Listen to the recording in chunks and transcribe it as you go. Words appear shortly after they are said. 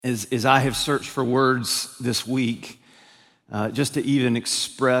As I have searched for words this week, just to even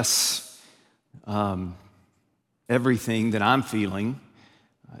express everything that I'm feeling,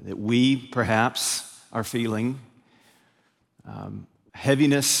 that we perhaps are feeling,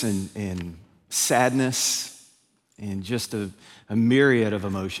 heaviness and sadness, and just a myriad of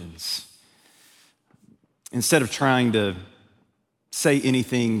emotions. Instead of trying to say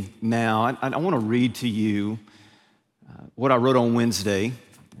anything now, I want to read to you what I wrote on Wednesday.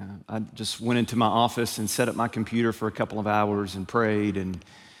 I just went into my office and set up my computer for a couple of hours and prayed and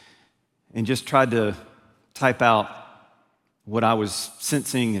just tried to type out what I was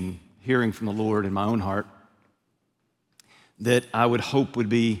sensing and hearing from the Lord in my own heart that I would hope would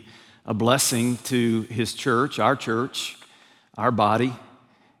be a blessing to His church, our body,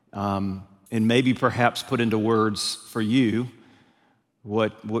 and maybe perhaps put into words for you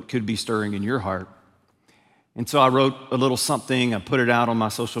what could be stirring in your heart. And so I wrote a little something, I put it out on my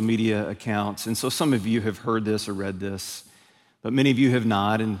social media accounts, and so some of you have heard this or read this, but many of you have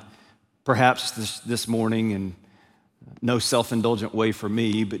not, and perhaps this morning, in no self-indulgent way for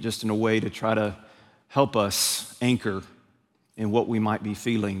me, but just in a way to try to help us anchor in what we might be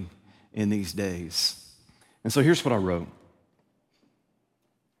feeling in these days. And so here's what I wrote.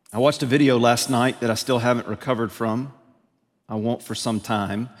 I watched a video last night that I still haven't recovered from. I won't for some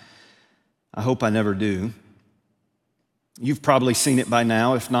time. I hope I never do. You've probably seen it by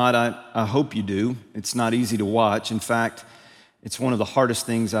now. If not, I hope you do. It's not easy to watch. In fact, it's one of the hardest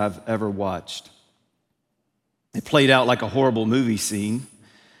things I've ever watched. It played out like a horrible movie scene.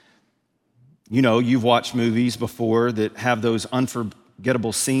 You know, you've watched movies before that have those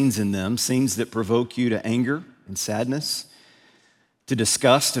unforgettable scenes in them, scenes that provoke you to anger and sadness, to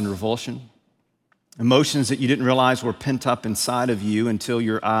disgust and revulsion, emotions that you didn't realize were pent up inside of you until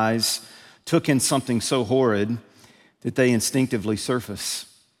your eyes took in something so horrid that they instinctively surface.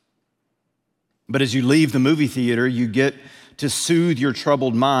 But as you leave the movie theater, you get to soothe your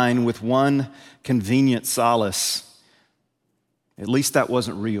troubled mind with one convenient solace. At least that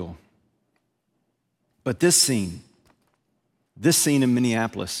wasn't real. But this scene in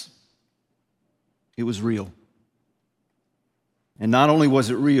Minneapolis, it was real. And not only was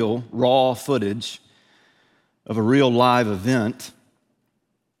it real, raw footage of a real live event,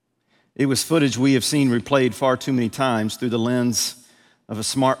 it was footage we have seen replayed far too many times through the lens of a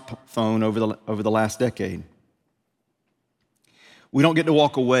smartphone over the last decade. We don't get to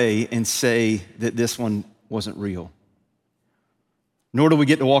walk away and say that this one wasn't real. Nor do we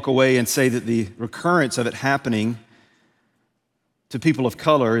get to walk away and say that the recurrence of it happening to people of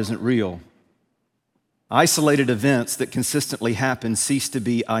color isn't real. Isolated events that consistently happen cease to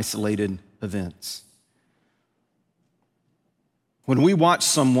be isolated events. When we watch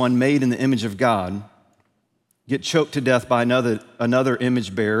someone made in the image of God get choked to death by another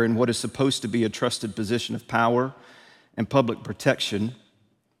image bearer in what is supposed to be a trusted position of power and public protection,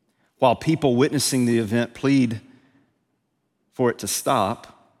 while people witnessing the event plead for it to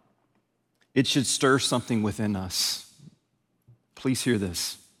stop, it should stir something within us. Please hear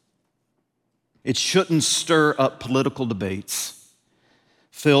this. It shouldn't stir up political debates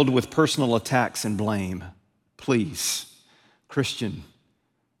filled with personal attacks and blame. Please, Christian,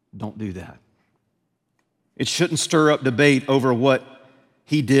 don't do that. It shouldn't stir up debate over what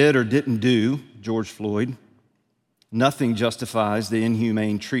he did or didn't do, George Floyd. Nothing justifies the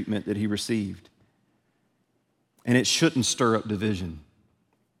inhumane treatment that he received. And it shouldn't stir up division.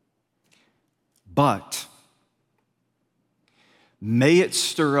 But may it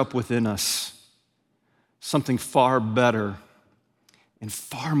stir up within us something far better and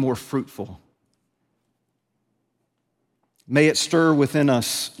far more fruitful. May it stir within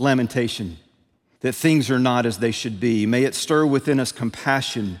us lamentation, that things are not as they should be. May it stir within us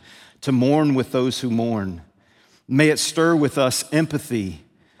compassion to mourn with those who mourn. May it stir with us empathy.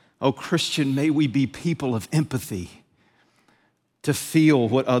 Oh, Christian, may we be people of empathy to feel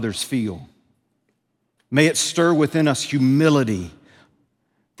what others feel. May it stir within us humility,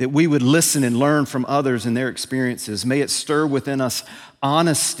 that we would listen and learn from others and their experiences. May it stir within us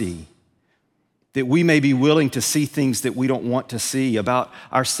honesty, that we may be willing to see things that we don't want to see about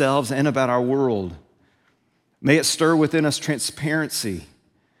ourselves and about our world. May it stir within us transparency,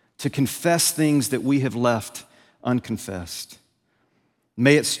 to confess things that we have left unconfessed.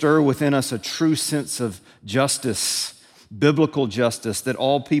 May it stir within us a true sense of justice, biblical justice, that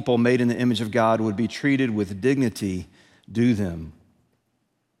all people made in the image of God would be treated with dignity due them.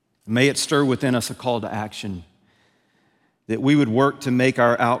 May it stir within us a call to action, that we would work to make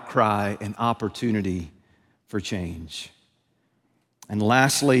our outcry an opportunity for change. And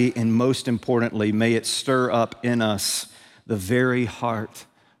lastly, and most importantly, may it stir up in us the very heart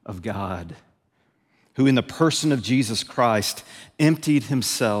of God, who in the person of Jesus Christ emptied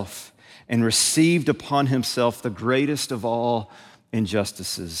himself and received upon himself the greatest of all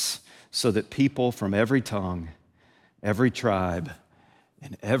injustices, so that people from every tongue, every tribe,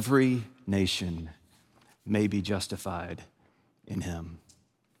 and every nation may be justified in him.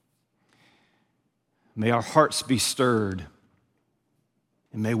 May our hearts be stirred,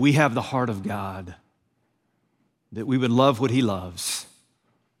 and may we have the heart of God, that we would love what he loves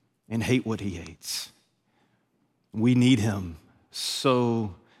and hate what he hates. We need him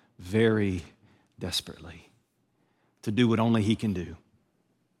so very desperately to do what only he can do.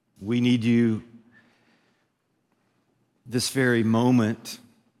 We need you this very moment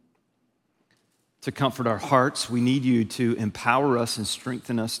to comfort our hearts. We need you to empower us and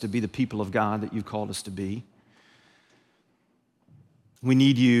strengthen us to be the people of God that you've called us to be. We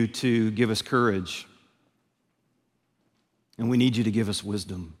need you to give us courage, and we need you to give us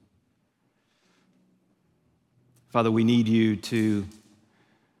wisdom. Father, we need you to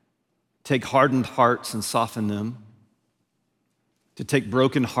take hardened hearts and soften them, to take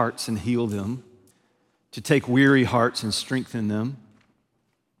broken hearts and heal them, to take weary hearts and strengthen them.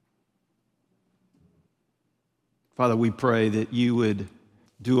 Father, we pray that you would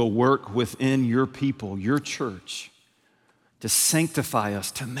do a work within your people, your church, to sanctify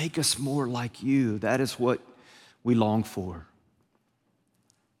us, to make us more like you. That is what we long for.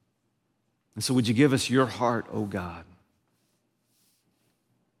 And so would you give us your heart, oh God?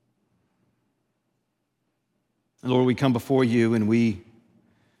 And Lord, we come before you and we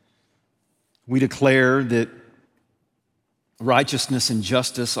declare that righteousness and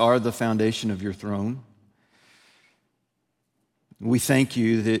justice are the foundation of your throne. We thank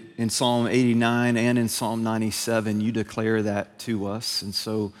you that in Psalm 89 and in Psalm 97, you declare that to us. And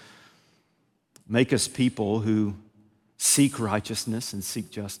so make us people who seek righteousness and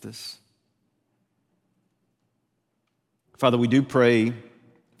seek justice. Father, we do pray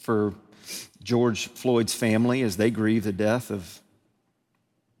for George Floyd's family as they grieve the death of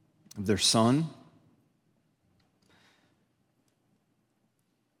their son.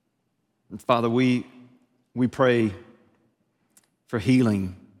 And Father, we pray for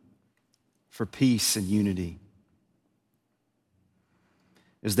healing, for peace and unity.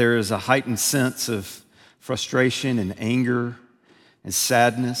 As there is a heightened sense of frustration and anger and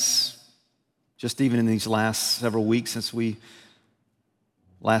sadness, just even in these last several weeks since we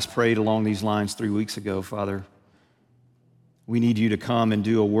last prayed along these lines 3 weeks ago, Father, we need you to come and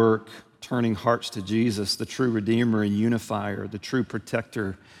do a work turning hearts to Jesus, the true Redeemer and unifier, the true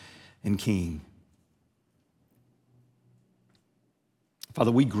protector and King.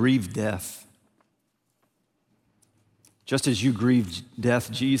 Father, we grieve death. Just as you grieved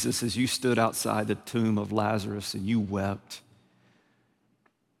death, Jesus, as you stood outside the tomb of Lazarus and you wept,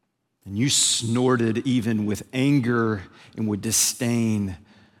 and you snorted even with anger and with disdain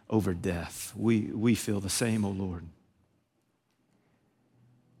over death. We feel the same, O Lord.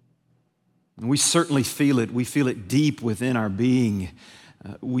 And we certainly feel it. We feel it deep within our being.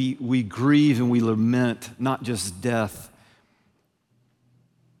 We grieve and we lament not just death,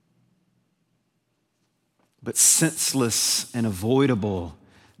 but senseless and avoidable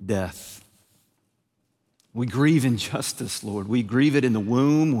death. We grieve injustice, Lord. We grieve it in the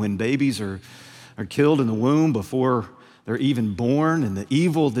womb when babies are killed in the womb before they're even born, and the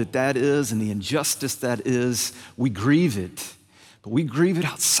evil that is and the injustice that is. We grieve it, but we grieve it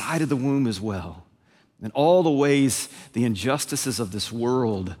outside of the womb as well. And all the ways the injustices of this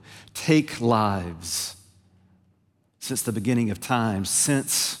world take lives since the beginning of time,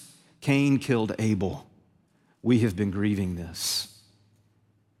 since Cain killed Abel, we have been grieving this.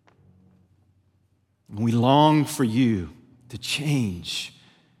 We long for you to change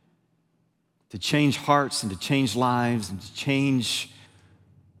hearts and to change lives and to change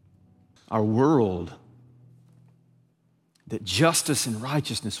our world, that justice and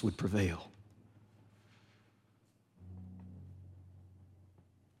righteousness would prevail.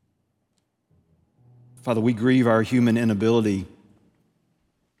 Father, we grieve our human inability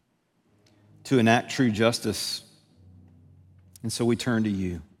to enact true justice, and so we turn to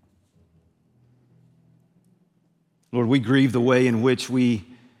you. Lord, we grieve the way in which we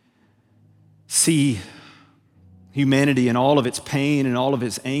see humanity in all of its pain and all of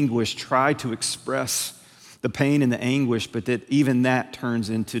its anguish try to express the pain and the anguish, but that even that turns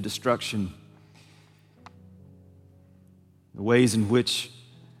into destruction. The ways in which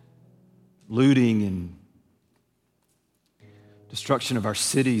looting and destruction of our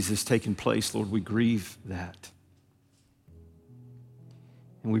cities has taken place, Lord, we grieve that.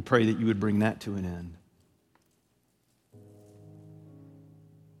 And we pray that you would bring that to an end.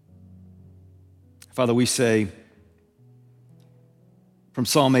 Father, we say from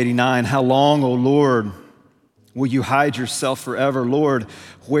Psalm 89, how long, O Lord, will you hide yourself forever? Lord,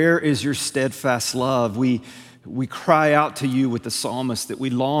 where is your steadfast love? We cry out to you with the psalmist that we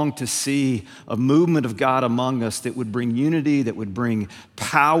long to see a movement of God among us that would bring unity, that would bring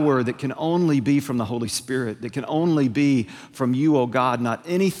power, that can only be from the Holy Spirit, that can only be from you, O God, not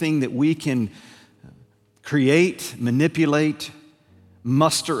anything that we can create, manipulate,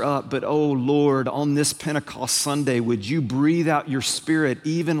 muster up. But, oh Lord, on this Pentecost Sunday, would you breathe out your Spirit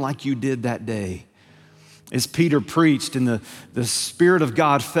even like you did that day? As Peter preached and the Spirit of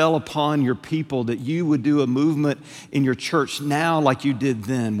God fell upon your people, that you would do a movement in your church now like you did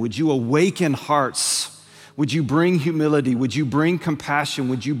then. Would you awaken hearts? Would you bring humility? Would you bring compassion?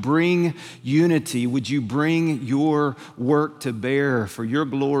 Would you bring unity? Would you bring your work to bear for your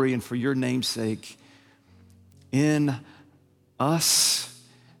glory and for your name's sake in us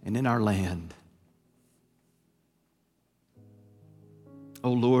and in our land?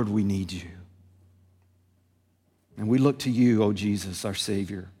 Oh Lord, we need you. And we look to you, O Jesus, our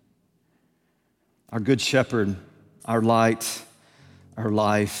Savior, our good shepherd, our light, our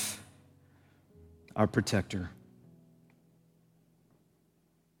life, our protector.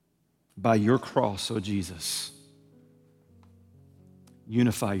 By your cross, O Jesus,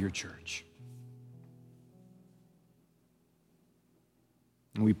 unify your church.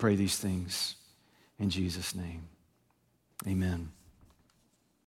 And we pray these things in Jesus' name. Amen.